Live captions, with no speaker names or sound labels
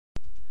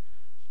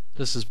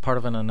This is part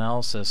of an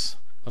analysis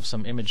of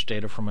some image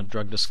data from a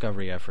drug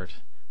discovery effort.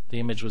 The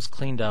image was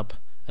cleaned up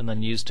and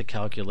then used to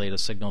calculate a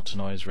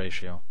signal-to-noise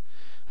ratio.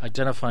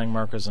 Identifying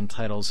markers and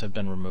titles have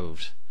been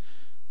removed.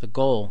 The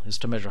goal is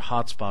to measure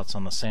hotspots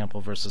on the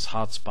sample versus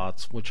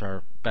hotspots which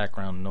are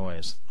background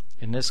noise.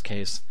 In this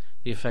case,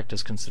 the effect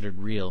is considered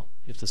real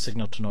if the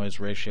signal-to-noise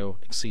ratio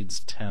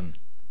exceeds 10.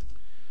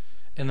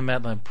 In the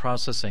Matlab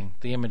processing,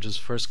 the image is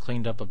first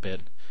cleaned up a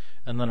bit,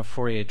 and then a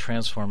Fourier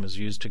transform is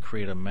used to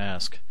create a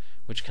mask,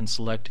 which can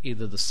select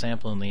either the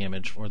sample in the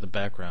image or the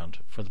background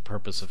for the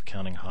purpose of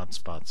counting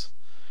hotspots.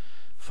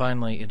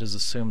 Finally, it is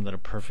assumed that a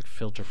perfect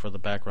filter for the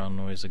background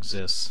noise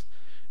exists,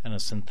 and a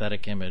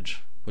synthetic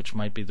image, which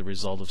might be the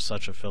result of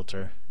such a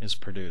filter, is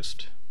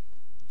produced.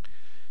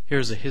 Here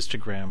is a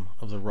histogram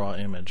of the raw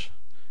image.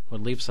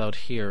 What leaps out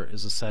here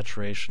is a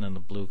saturation in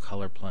the blue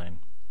color plane.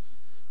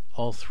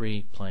 All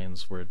three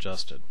planes were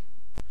adjusted.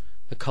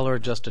 The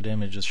color-adjusted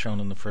image is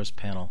shown in the first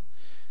panel.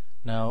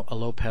 Now, a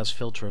low-pass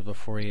filter of the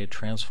Fourier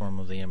transform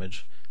of the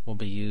image will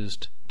be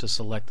used to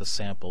select the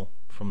sample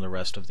from the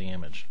rest of the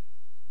image.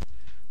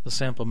 The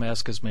sample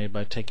mask is made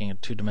by taking a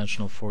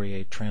two-dimensional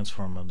Fourier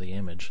transform of the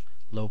image,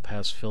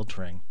 low-pass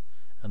filtering,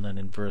 and then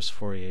inverse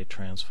Fourier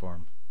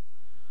transform.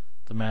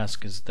 The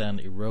mask is then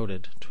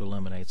eroded to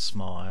eliminate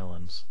small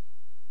islands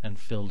and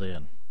filled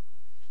in.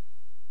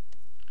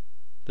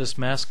 This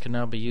mask can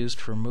now be used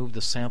to remove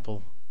the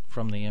sample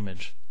from the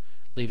image,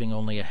 leaving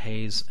only a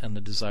haze and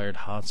the desired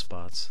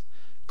hotspots.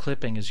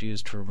 Clipping is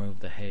used to remove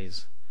the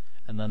haze,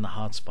 and then the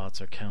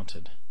hotspots are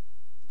counted.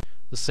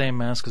 The same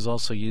mask is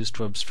also used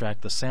to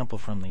abstract the sample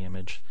from the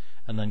image,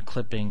 and then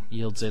clipping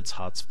yields its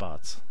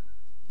hotspots.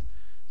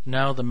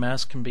 Now the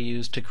mask can be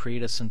used to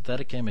create a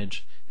synthetic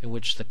image in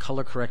which the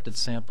color-corrected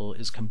sample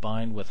is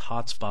combined with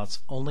hotspots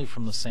only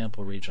from the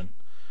sample region.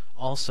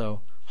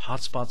 Also,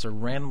 hotspots are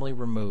randomly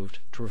removed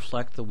to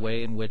reflect the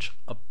way in which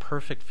a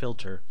perfect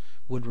filter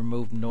would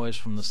remove noise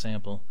from the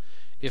sample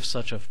if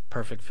such a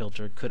perfect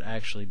filter could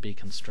actually be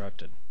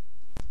constructed.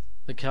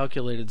 The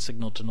calculated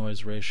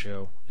signal-to-noise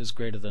ratio is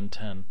greater than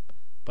 10.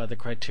 By the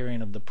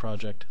criterion of the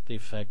project, the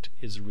effect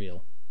is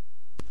real.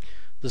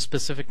 The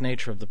specific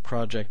nature of the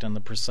project and the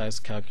precise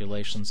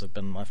calculations have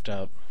been left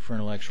out for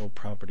intellectual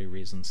property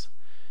reasons.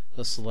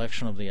 The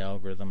selection of the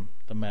algorithm,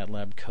 the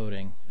Matlab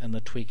coding, and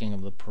the tweaking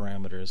of the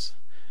parameters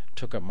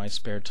took up my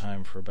spare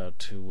time for about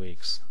 2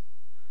 weeks.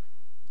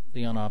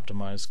 The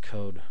unoptimized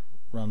code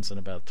runs in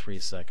about 3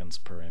 seconds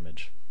per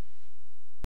image.